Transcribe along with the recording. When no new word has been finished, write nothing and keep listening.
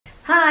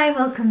Hi,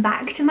 welcome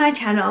back to my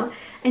channel,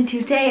 and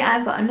today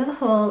I've got another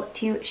haul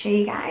to show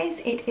you guys.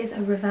 It is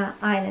a River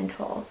Island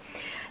haul.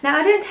 Now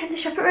I don't tend to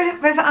shop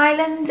at River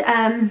Island,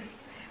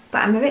 but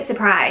I'm a bit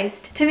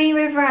surprised. To me,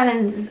 River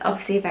Island is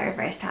obviously a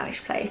very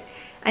stylish place,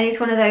 and it's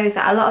one of those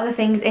that a lot of the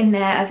things in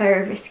there are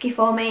very risky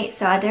for me,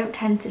 so I don't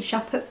tend to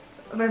shop at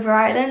River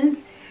Island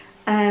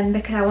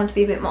because I want to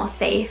be a bit more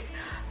safe.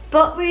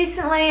 But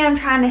recently I'm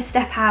trying to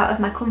step out of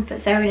my comfort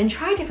zone and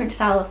try different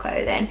style of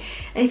clothing,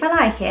 and if I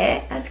like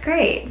it, that's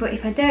great, but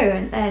if I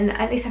don't, then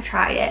at least I've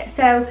tried it.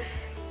 So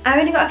I've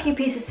only got a few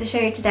pieces to show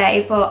you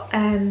today, but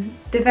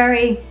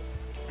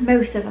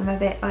most of them are a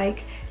bit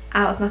like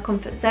out of my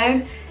comfort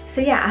zone.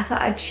 So yeah, I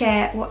thought I'd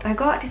share what I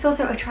got. It's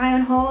also a try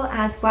on haul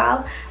as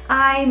well.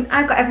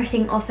 I've got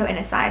everything also in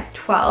a size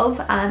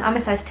 12. I'm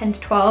a size 10 to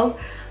 12,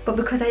 but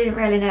because I didn't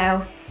really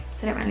know,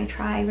 so I didn't really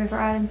try River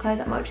Island clothes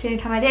that much. The only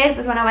time I did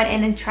was when I went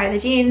in and tried the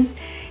jeans,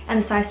 and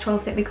the size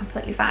 12 fit me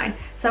completely fine.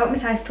 So I went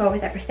with size 12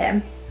 with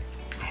everything,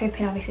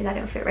 hoping obviously that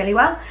it'll fit really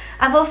well.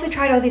 I've also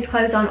tried all these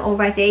clothes on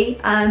already,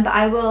 but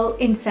I will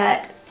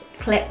insert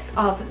clips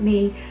of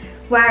me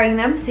wearing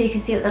them so you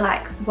can see what they're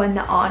like when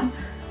they're on.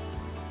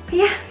 But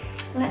yeah,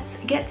 let's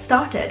get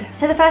started.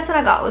 So the first one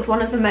I got was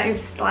one of the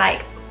most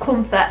like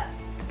comfort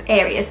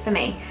areas for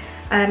me.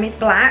 It's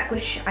black,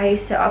 which I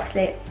used to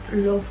obviously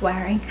love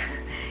wearing.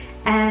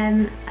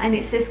 And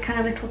it's this kind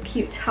of little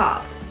cute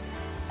top.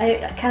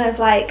 It kind of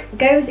like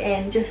goes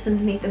in just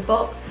underneath the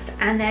bust,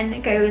 and then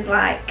it goes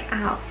like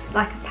out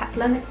like a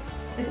peplum.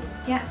 Is it?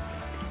 Yeah,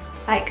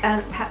 like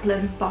a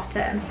peplum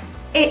bottom.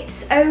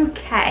 It's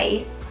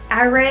okay.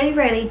 I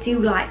really do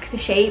like the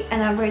shape,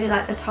 and I really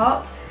like the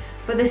top,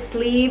 but the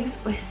sleeves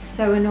were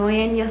so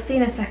annoying. You'll see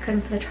in a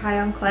second for the try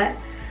on clip,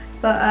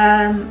 but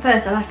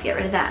first I'll have to get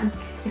rid of them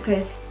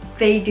because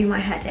they do my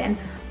head in.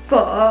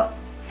 But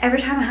every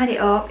time I had it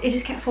up, it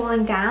just kept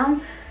falling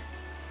down.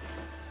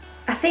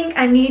 I think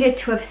I needed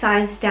to have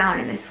sized down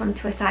in this one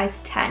to a size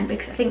 10,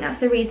 because I think that's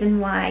the reason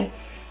why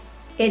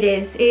it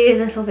is a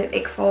little bit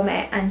big for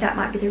me, and that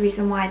might be the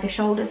reason why the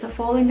shoulders are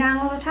falling down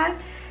all the time.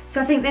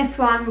 So I think this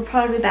one would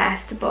probably be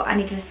best, but I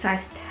needed a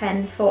size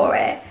 10 for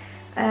it.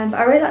 But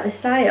I really like the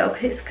style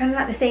because it's kind of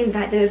like the same,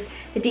 like the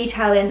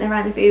detailing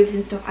around the boobs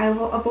and stuff. I've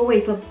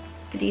always loved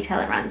the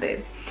detailing around the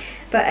boobs.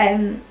 But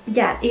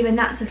yeah, even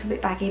that's a little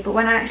bit baggy, but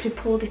when I actually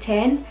pulled it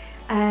in,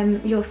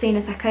 you'll see in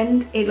a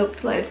second, it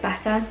looked loads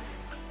better.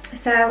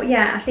 So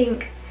yeah, I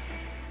think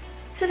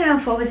it's a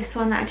downfall with this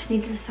one that I just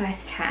needed a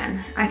size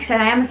 10. Like I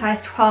said, I am a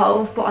size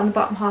 12, but on the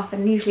bottom half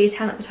and usually a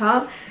 10 at the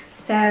top.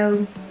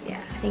 So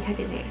yeah, I think I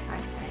did need a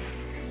size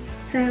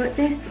 10. So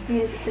this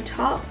is the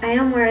top. I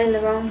am wearing the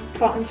wrong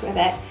bottoms with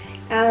it.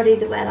 I would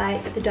either wear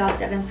like the dark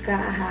denim skirt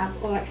I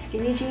have, or like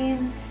skinny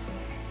jeans.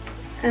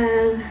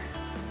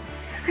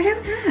 I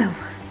don't know.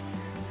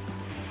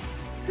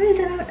 I really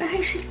don't know. I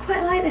actually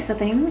quite like this, I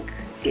think.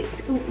 It's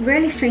a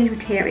really strange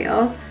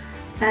material,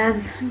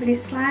 but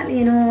it's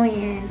slightly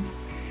annoying.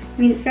 I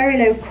mean, it's very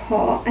low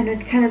cut, and I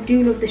kind of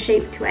do love the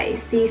shape to it.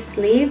 It's these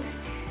sleeves.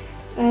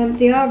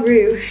 They are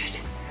ruched,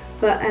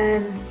 but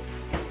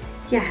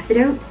yeah, they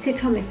don't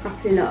sit on me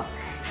properly. Look,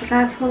 if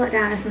I pull it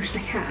down as much as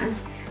I can,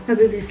 my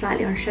boobs are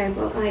slightly on show,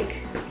 but like,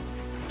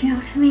 do you know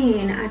what I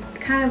mean? I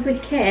kind of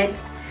with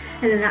kids,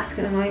 and then that's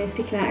going to annoy me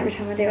sticking out every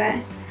time I do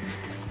it.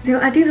 So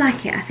I do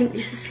like it. I think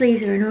just the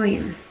sleeves are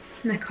annoying,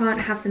 and I can't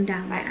have them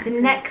down right now. The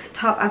next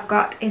top I've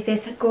got is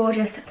this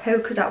gorgeous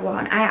polka dot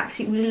one. I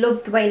absolutely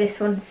love the way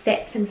this one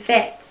sits and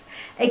fits.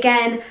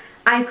 Again,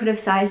 I could have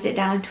sized it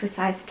down to a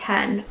size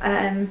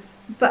 10,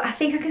 but I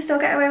think I can still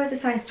get away with a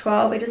size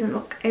 12. It doesn't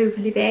look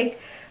overly big,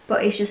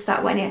 but it's just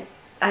that when it,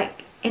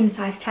 like in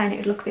size 10, it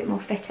would look a bit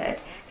more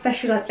fitted.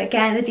 Especially like,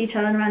 again, the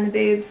detailing around the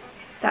boobs,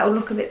 that will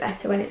look a bit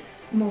better when it's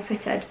more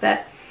fitted.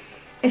 But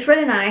it's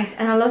really nice,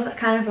 and I love that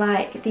kind of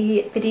like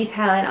the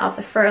detailing of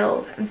the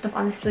frills and stuff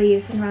on the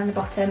sleeves and around the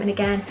bottom. And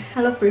again,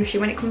 I love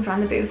ruching when it comes around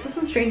the boobs for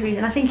some strange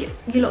reason. I think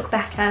you look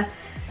better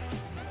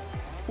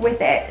with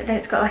it. And then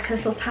it's got like a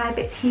little tie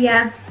bits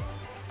here,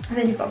 and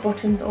then you've got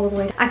buttons all the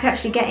way down. I can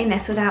actually get in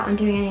this without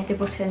undoing any of the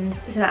buttons,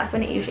 so that's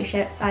when it usually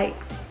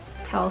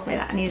tells me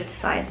that I needed to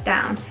size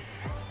down.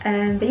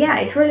 But yeah,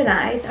 it's really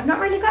nice. I've not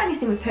really got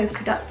anything with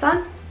polka dots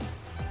on.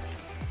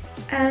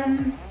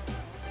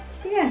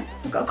 Yeah,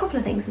 I've got a couple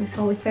of things in this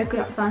haul with polka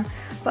dots on,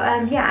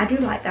 but yeah, I do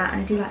like that,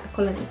 and I do like the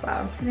colours as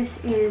well. And this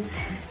is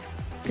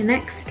the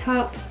next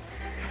top.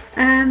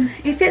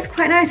 It fits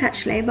quite nice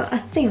actually, but I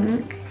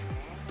think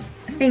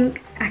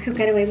I could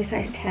get away with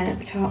size 10 at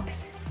the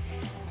tops,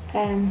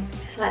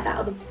 just like that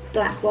other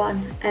black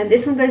one.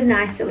 This one goes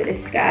nicer with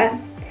this skirt.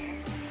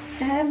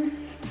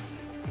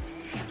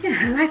 Yeah,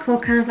 I like all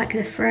kind of like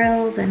the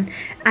frills, and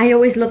I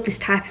always love this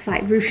type of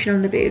like ruching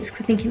on the boobs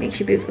because I think it makes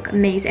your boobs look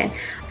amazing.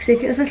 So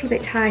if it was a little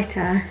bit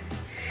tighter,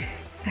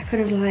 I could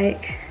have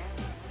like,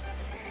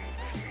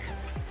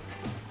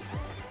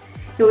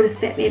 it would have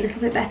fit me a little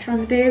bit better on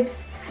the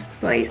boobs,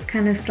 but it's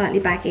kind of slightly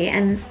baggy.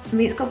 And I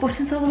mean, it's got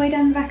buttons all the way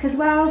down the back as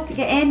well to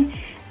get in,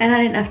 and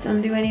I didn't have to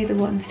undo any of the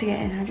buttons to get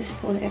in. I just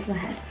pulled it over the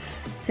head.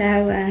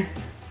 So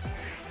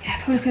yeah,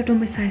 probably could have done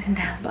with sizing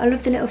down, but I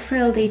love the little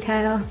frill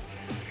detail.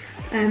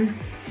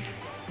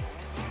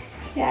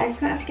 Yeah, I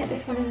just might have to get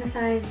this one in the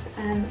size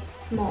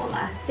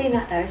smaller. Seeing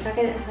that though, if I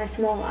get it in a size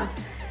smaller,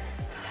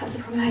 that's the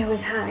problem I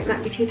always have, it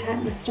might be too tight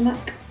in my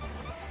stomach.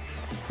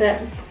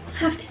 But I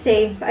have to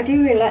see, but I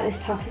do really like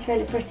this top, it's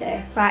really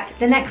pretty. Right,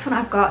 the next one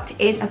I've got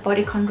is a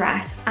bodycon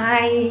dress.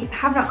 I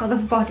have not got the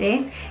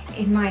body,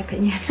 in my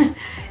opinion,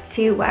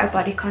 to wear a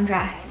bodycon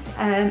dress.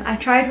 I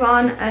tried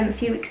one a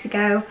few weeks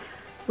ago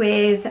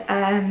with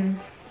an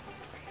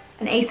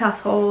Asos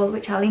haul,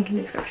 which I'll link in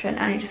the description,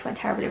 and it just went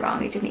terribly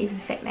wrong. It didn't even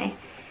fit me.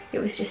 It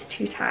was just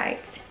too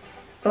tight.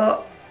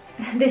 But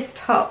this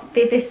top,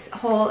 this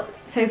haul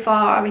so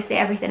far, obviously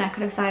everything I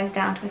could have sized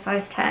down to a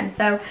size 10.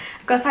 So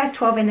I've got size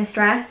 12 in this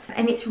dress,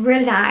 and it's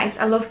really nice.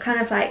 I love kind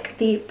of like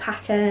the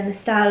pattern and the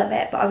style of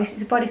it, but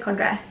obviously it's a bodycon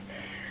dress.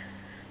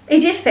 It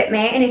did fit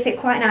me and it fit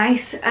quite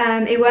nice.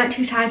 It weren't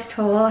too tight at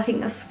all. I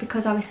think that's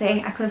because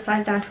obviously I could have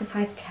sized down to a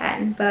size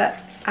 10, but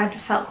I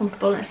felt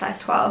comfortable in a size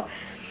 12.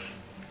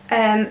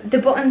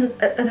 The buttons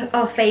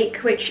are fake,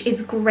 which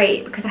is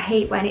great because I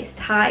hate when it's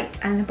tight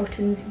and the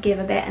buttons give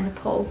a bit and the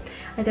pull.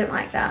 I don't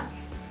like that.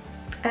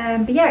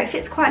 But yeah, it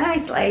fits quite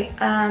nicely.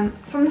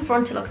 From the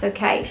front it looks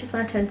okay. It's just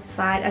when I turn to the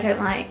side, I don't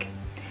like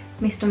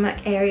my stomach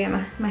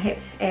area, my hip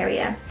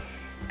area.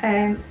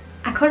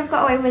 I could have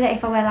got away with it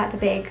if I wear like the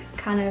big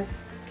kind of,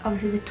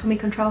 obviously the tummy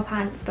control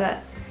pants,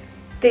 but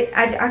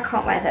I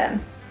can't wear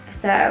them.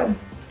 So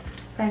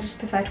I just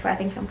prefer to wear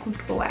things I'm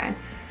comfortable wearing.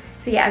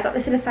 So yeah, I got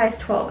this in a size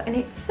 12 and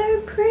it's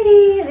so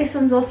pretty. This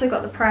one's also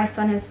got the price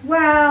on as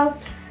well,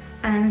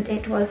 and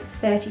it was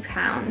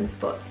 £30,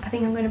 but I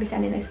think I'm going to be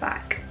sending this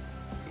back.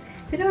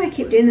 I don't know why I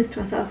keep doing this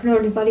to myself and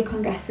ordering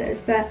bodycon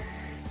dresses, but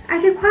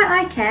I do quite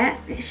like it.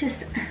 It's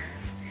just,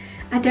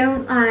 I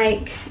don't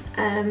like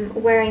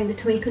wearing the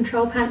tummy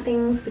control pant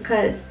things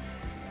because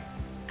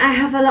I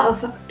have a lot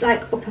of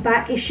like upper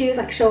back issues,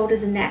 like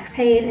shoulders and neck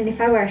pain, and if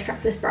I wear a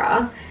strapless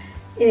bra,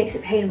 it makes the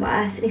pain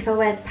worse. And if I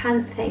wear the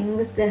pant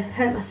things, they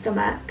hurt my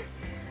stomach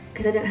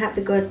because I don't have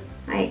the good,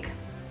 like,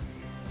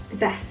 the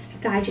best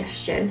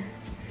digestion,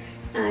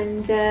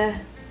 and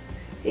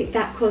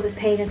that causes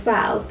pain as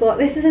well. But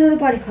this is another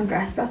bodycon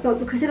dress, but I thought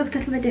because it looks a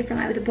little bit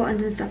different, like with the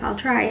buttons and stuff, I'll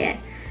try it.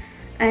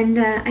 And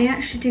I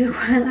actually do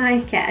quite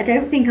like it. I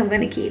don't think I'm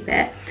going to keep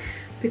it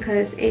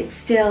because it's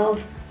still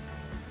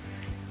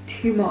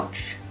too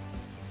much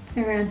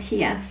around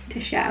here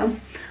to show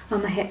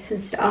on my hips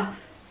and stuff.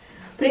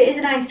 But it is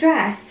a nice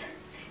dress.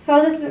 If I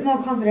was a little bit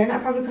more confident, I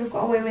probably could have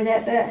got away with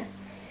it, but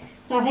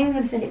no, I think I'm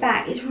going to send it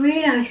back. It's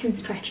really nice and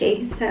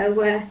stretchy.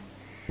 So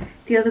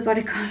the other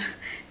bodycon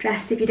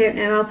dress, if you don't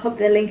know, I'll pop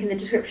the link in the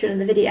description of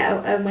the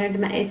video. When I did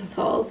my Asos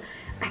haul,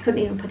 I couldn't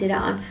even put it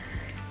on.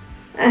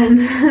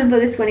 But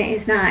this one, it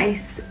is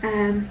nice.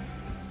 And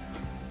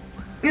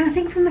I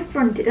think from the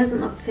front it doesn't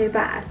look so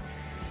bad.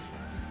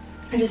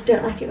 I just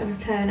don't like it when I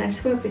turn. I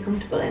just won't be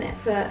comfortable in it,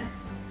 but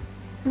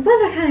I'm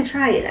glad I kind of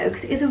tried it though,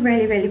 because it is a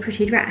really, really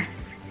pretty dress.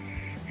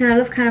 And I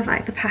love kind of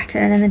like the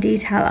pattern and the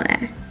detail on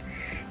it.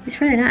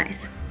 It's really nice.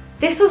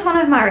 This was one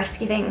of my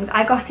risky things.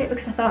 I got it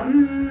because I thought,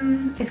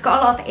 it's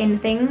got a lot of in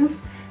things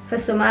for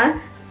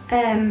summer.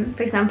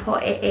 For example,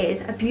 it is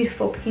a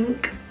beautiful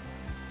pink.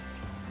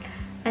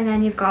 And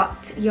then you've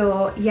got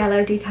your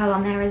yellow detail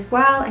on there as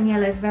well, and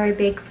yellow is very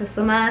big for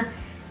summer.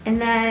 And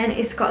then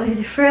it's got loads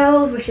of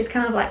frills, which is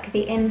kind of like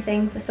the in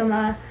thing for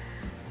summer.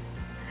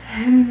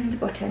 And the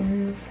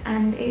buttons,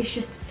 and it's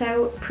just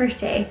so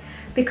pretty.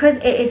 Because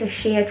it is a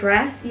sheer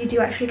dress, you do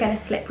actually get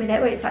a slip with it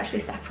where it's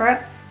actually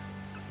separate.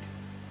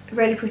 A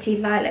really pretty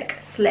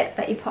lilac slip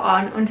that you put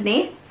on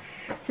underneath.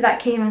 So that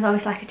came as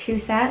always like a 2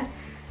 set.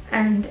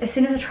 And as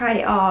soon as I tried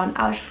it on,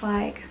 I was just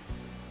like,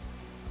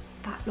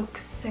 that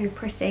looks so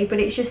pretty, but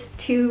it's just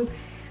too,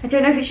 I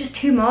don't know if it's just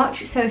too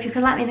much. So if you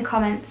could let me in the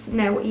comments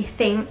know what you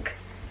think,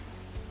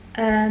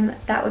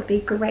 that would be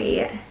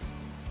great.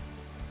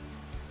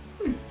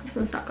 This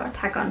one's not got a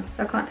tag on,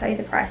 so I can't tell you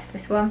the price of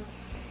this one.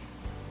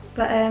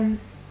 But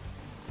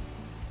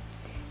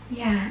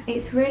yeah,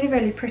 it's really,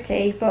 really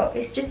pretty, but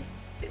it's just,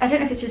 I don't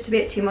know if it's just a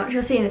bit too much.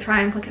 You'll see in the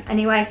triangle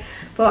anyway,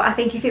 but I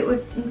think if it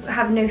would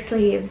have no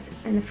sleeves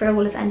and the frill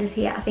would have ended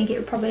here, I think it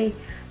would probably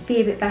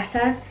be a bit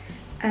better.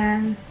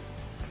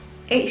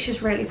 It's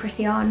just really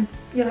pretty on.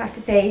 You'll have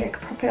to see, like a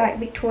proper like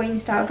Victorian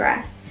style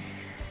dress.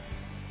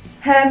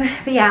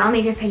 But yeah, I'll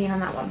need your opinion on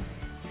that one.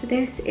 So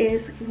this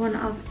is one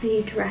of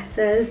the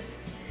dresses.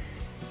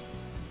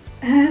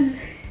 I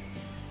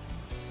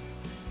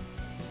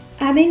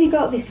mainly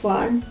got this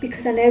one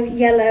because I know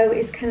yellow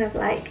is kind of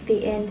like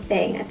the in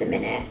thing at the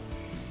minute.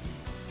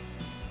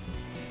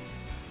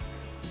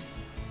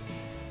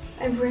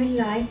 I really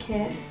like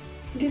it.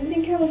 I didn't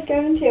think I was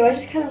going to. I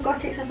just kind of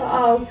got it because I thought,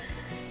 oh,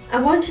 I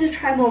wanted to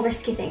try more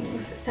risky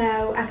things.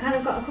 So I kind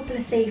of got a couple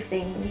of safe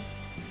things,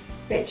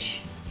 which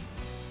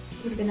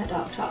would have been a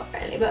dark top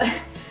really, but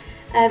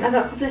I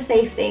got a couple of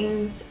safe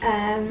things.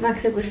 Like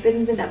I said, would have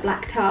been with that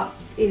black top,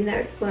 even though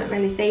it weren't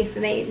really safe for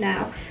me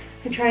now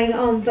for trying it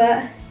on,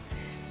 but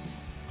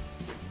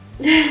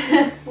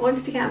I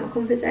wanted to get out of my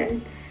comfort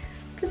zone.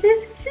 But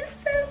this is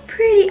just so so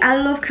pretty. I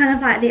love kind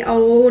of like the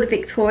old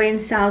Victorian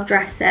style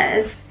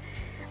dresses.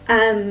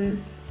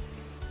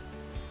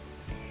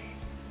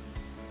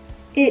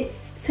 It's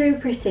so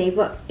pretty,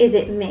 but is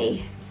it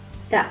me?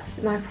 That's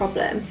my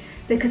problem,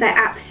 because I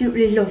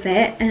absolutely love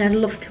it and I'd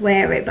love to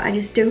wear it, but I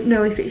just don't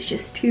know if it's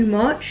just too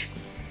much.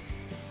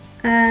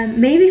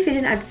 Maybe if it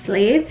didn't add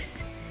sleeves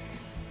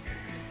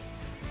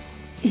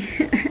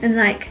and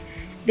like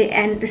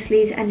the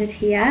sleeves ended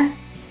here,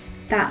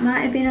 that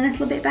might have been a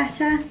little bit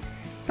better,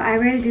 but I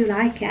really do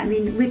like it. I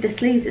mean, with the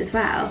sleeves as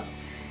well,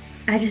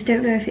 I just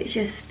don't know if it's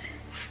just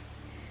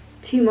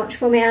too much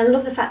for me. I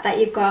love the fact that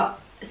you've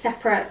got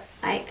separate,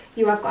 like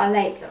you have got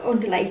a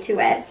underlay to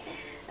it,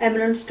 an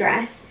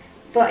underdress,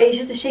 but it's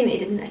just a shame that it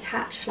didn't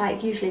attach.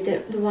 Like usually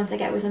the ones I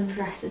get with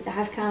underdresses, they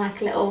have kind of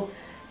like a little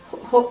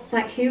hook,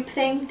 like hoop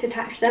thing to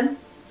attach them,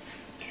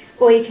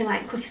 or you can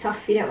like cut it off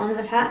if you don't want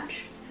them attached.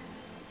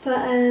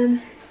 But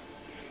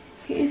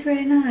it is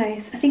really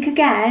nice. I think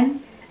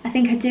again, I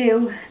think I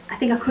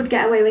could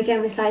get away with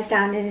getting a size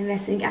down in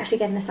this and actually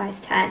getting a size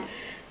 10,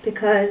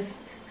 because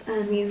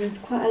I mean there's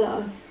quite a lot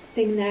of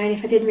thing there, and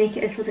if I did make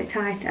it a little bit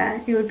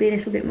tighter it would be a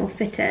little bit more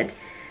fitted.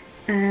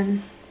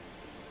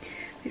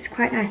 It's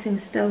quite nice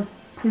and still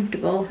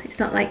comfortable. It's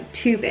not like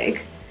too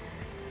big.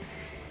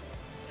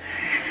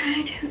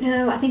 I don't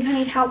know, I think I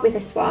need help with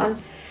this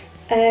one.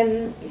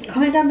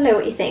 Comment down below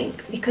what you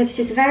think, because it's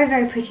just a very,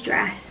 very pretty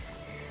dress,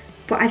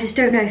 but I just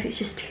don't know if it's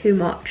just too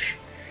much.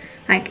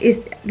 Like,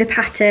 is the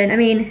pattern, I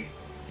mean,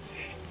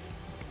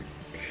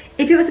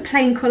 if it was a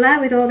plain colour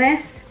with all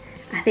this,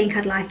 I think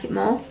I'd like it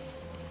more.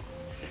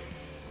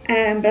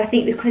 But I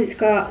think because it's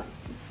got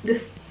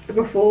the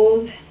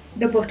ruffles,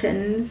 the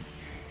buttons,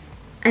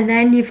 and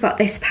then you've got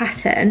this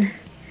pattern,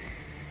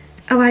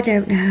 oh, I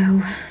don't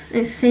know.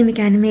 It's the same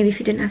again, maybe if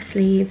you didn't have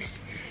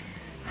sleeves.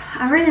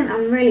 I'm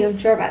really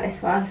unsure about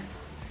this one,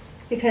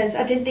 because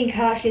I didn't think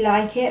I'd actually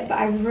like it, but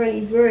I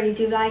really, really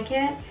do like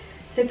it.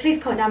 So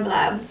please comment down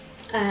below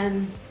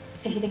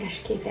if you think I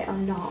should keep it or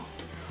not,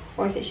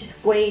 or if it's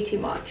just way too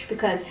much,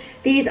 because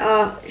these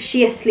are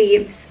sheer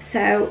sleeves,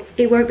 so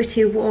it won't be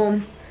too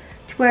warm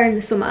to wear in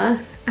the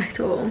summer at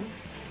all.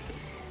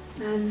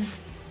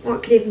 Or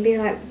it could even be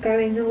like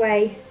going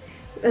away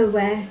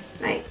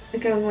like a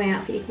going away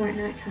outfit you can wear at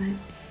night time.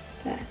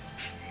 But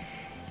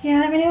yeah,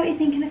 let me know what you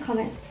think in the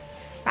comments.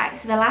 Right,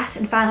 so the last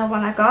and final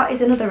one I got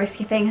is another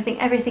risky thing. I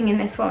think everything in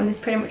this one is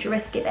pretty much a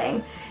risky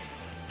thing.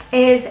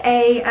 Is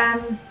a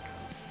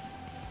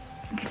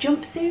like a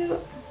jumpsuit.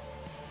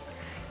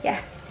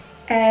 Yeah.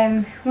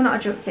 Well,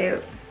 not a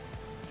jumpsuit.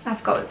 I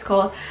forgot what it's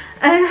called.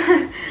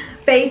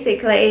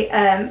 Basically,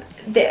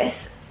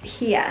 this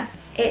here.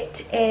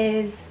 It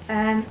is.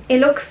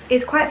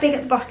 It's quite big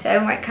at the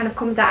bottom where it kind of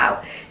comes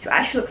out, so it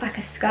actually looks like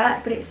a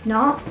skirt, but it's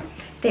not.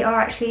 They are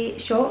actually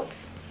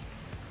shorts.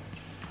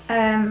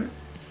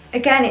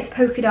 Again, it's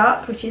polka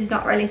dot, which is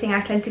not really a thing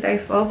I tend to go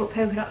for, but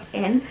polka dot's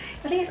in.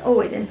 I think it's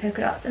always in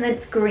polka dots. And then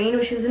it's green,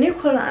 which is a new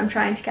colour that I'm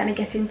trying to kind of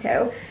get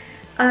into.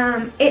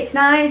 It's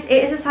nice.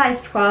 It is a size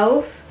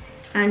 12,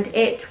 and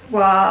it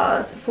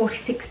was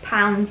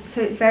 £46, so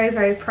it's very,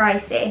 very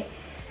pricey.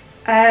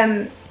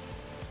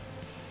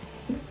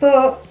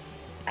 But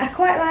I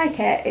quite like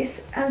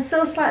it. I'm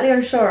still slightly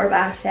unsure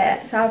about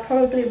it, so I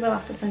probably will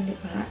have to send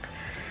it back.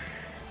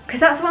 Because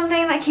that's one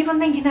thing that I keep on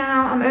thinking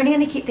now, I'm only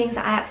going to keep things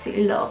that I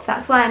absolutely love.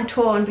 That's why I'm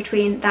torn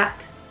between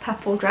that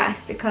purple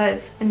dress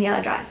and the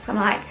yellow dress. I'm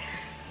like,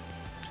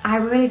 I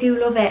really do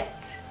love it.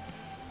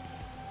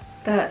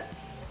 But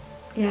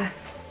yeah.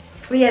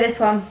 But yeah, this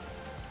one.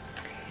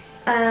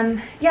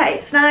 Yeah,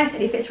 it's nice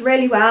and it fits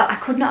really well. I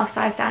could not have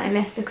sized down in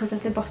this because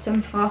of the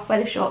bottom half where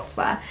the shorts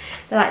were.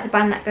 They're like the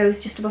band that goes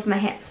just above my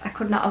hips. I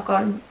could not have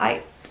gone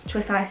like to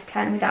a size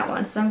 10 with that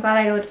one. So I'm glad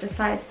I ordered a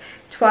size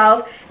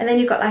 12. And then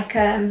you've got like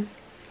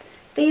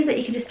these that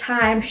you can just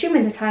tie. I'm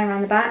assuming they're tying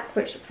around the back,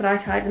 which is what I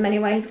tied them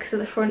anyway, because at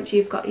the front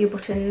you've got your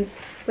buttons,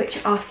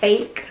 which are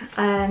fake,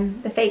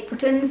 the fake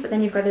buttons, but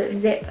then you've got a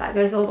zip that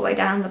goes all the way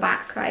down the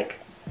back, like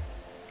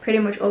pretty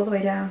much all the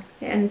way down.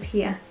 It ends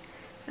here,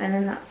 and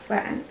then that's where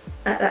it ends.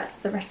 That's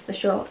the rest of the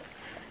shorts.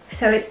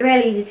 So it's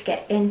really easy to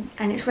get in,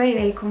 and it's really,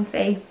 really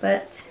comfy,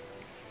 but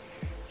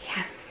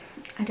yeah,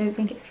 I don't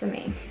think it's for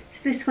me.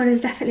 So this one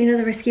is definitely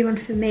another risky one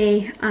for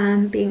me,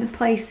 being a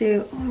play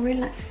suit. Oh, I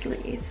really like the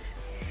sleeves.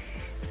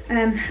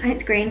 And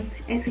it's green.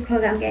 It's the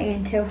colour that I'm getting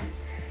into.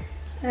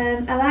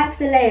 I like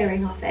the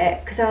layering of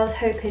it, because I was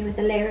hoping with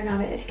the layering of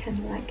it kind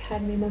of like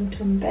had me mum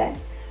tum bit,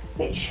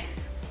 which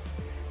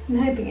I'm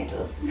hoping it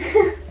does.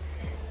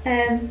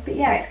 But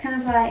yeah, it's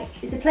kind of like,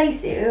 it's a play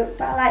suit,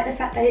 but I like the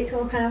fact that it's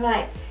all kind of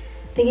like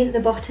thingy at the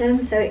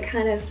bottom, so it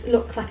kind of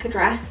looks like a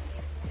dress.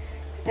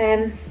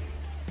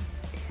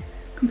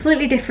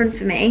 Completely different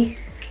for me,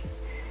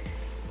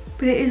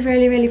 but it is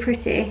really, really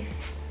pretty.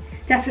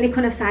 Definitely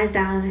couldn't have sized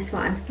down on this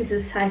one. This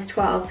is a size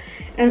 12,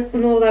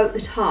 and although at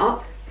the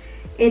top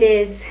it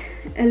is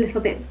a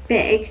little bit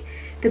big,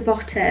 the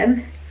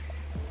bottom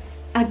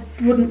I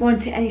wouldn't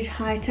want it any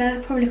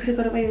tighter. Probably could have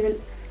got away with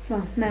it.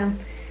 Well, no,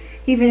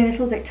 even a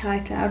little bit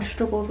tighter. I would have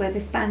struggled with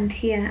this band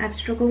here. I'd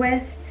struggle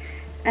with.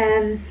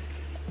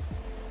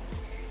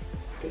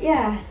 But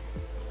yeah,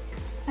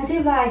 I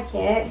do like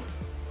it.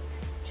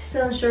 Just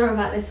still unsure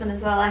about this one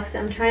as well. Like I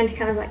said, I'm trying to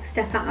kind of like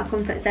step out my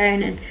comfort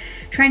zone and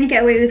trying to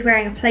get away with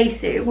wearing a play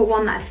suit, but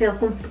one that I feel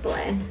comfortable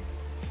in.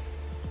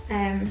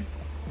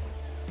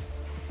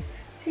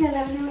 So yeah,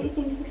 let me know what you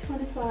think of this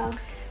one as well.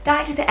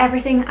 That is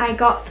everything I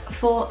got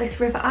for this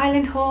River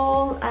Island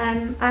haul.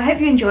 I hope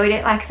you enjoyed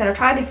it. Like I said, I'll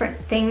try different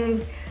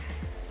things.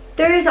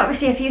 There is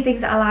obviously a few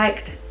things that I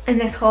liked in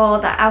this haul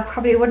that I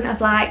probably wouldn't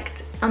have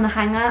liked on the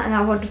hanger, and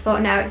I would have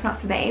thought, no, it's not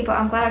for me, but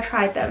I'm glad I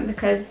tried them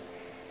because,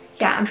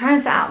 yeah, I'm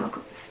trying to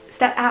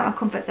step out my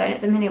comfort zone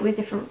at the minute with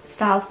different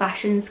style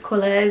fashions,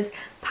 colours,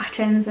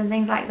 patterns and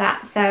things like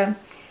that. So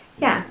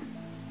yeah,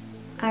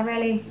 I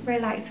really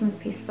liked some of the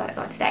pieces that I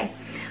got today.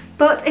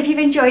 But if you've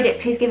enjoyed it,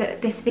 please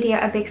give this video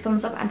a big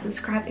thumbs up and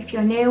subscribe if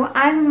you're new.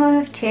 I'm a mum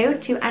of two,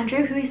 to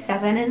Andrew, who is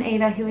 7, and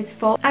Ava, who is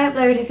 4. I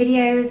upload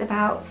videos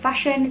about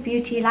fashion,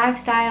 beauty,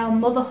 lifestyle,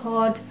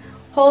 motherhood,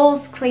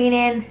 hauls,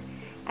 cleaning,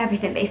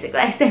 everything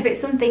basically. So if it's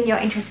something you're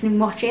interested in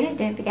watching,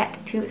 don't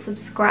forget to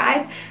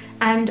subscribe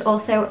and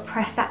also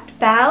press that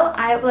bell.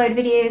 I upload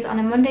videos on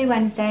a Monday,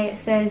 Wednesday,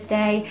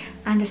 Thursday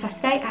and a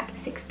Saturday at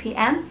 6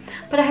 PM.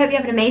 But I hope you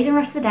have an amazing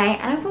rest of the day,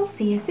 and I will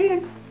see you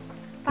soon.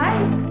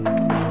 Bye!